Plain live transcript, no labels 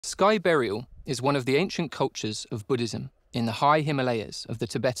Sky burial is one of the ancient cultures of Buddhism in the high Himalayas of the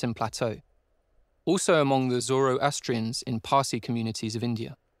Tibetan Plateau, also among the Zoroastrians in Parsi communities of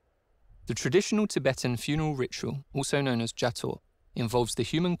India. The traditional Tibetan funeral ritual, also known as jator, involves the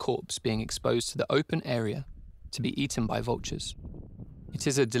human corpse being exposed to the open area to be eaten by vultures. It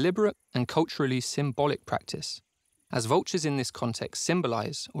is a deliberate and culturally symbolic practice, as vultures in this context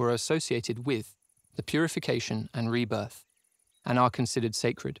symbolize or are associated with the purification and rebirth, and are considered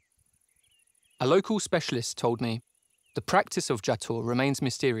sacred. A local specialist told me, the practice of jator remains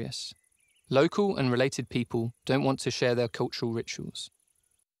mysterious. Local and related people don't want to share their cultural rituals.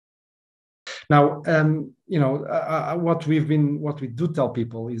 Now, what we do tell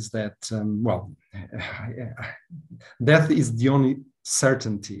people is that, death is the only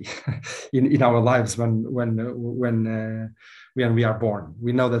certainty in our lives when we are born.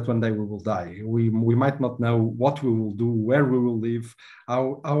 We know that one day we will die. We might not know what we will do, where we will live,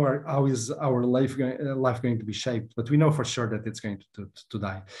 how is our life going to be shaped, but we know for sure that it's going to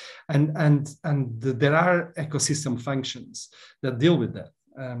die. And there are ecosystem functions that deal with that.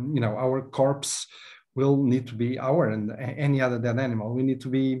 Our corpse will need to be and any other dead animal will need to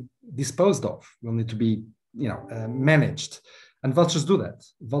be disposed of, will need to be managed. And vultures do that.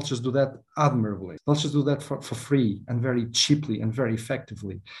 Vultures do that admirably. Vultures do that for free and very cheaply and very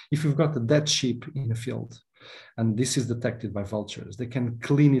effectively. If you've got a dead sheep in a field, and this is detected by vultures, they can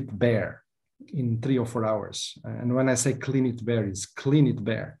clean it bare in 3 or 4 hours. And when I say clean it bare, it's clean it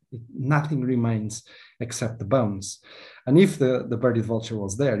bare. Nothing remains except the bones. And if the bearded vulture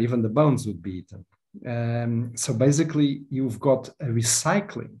was there, even the bones would be eaten. So basically, you've got a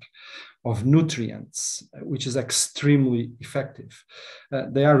recycling of nutrients, which is extremely effective.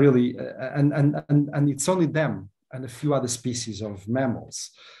 They are really, and it's only them and a few other species of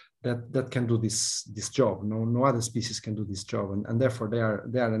mammals that can do this job. No other species can do this job, and therefore they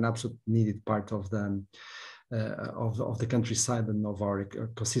are an absolute needed part of the countryside and of our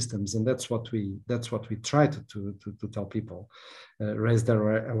ecosystems, and that's what we try to tell people, raise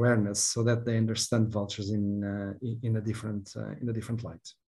their awareness so that they understand vultures in a different light.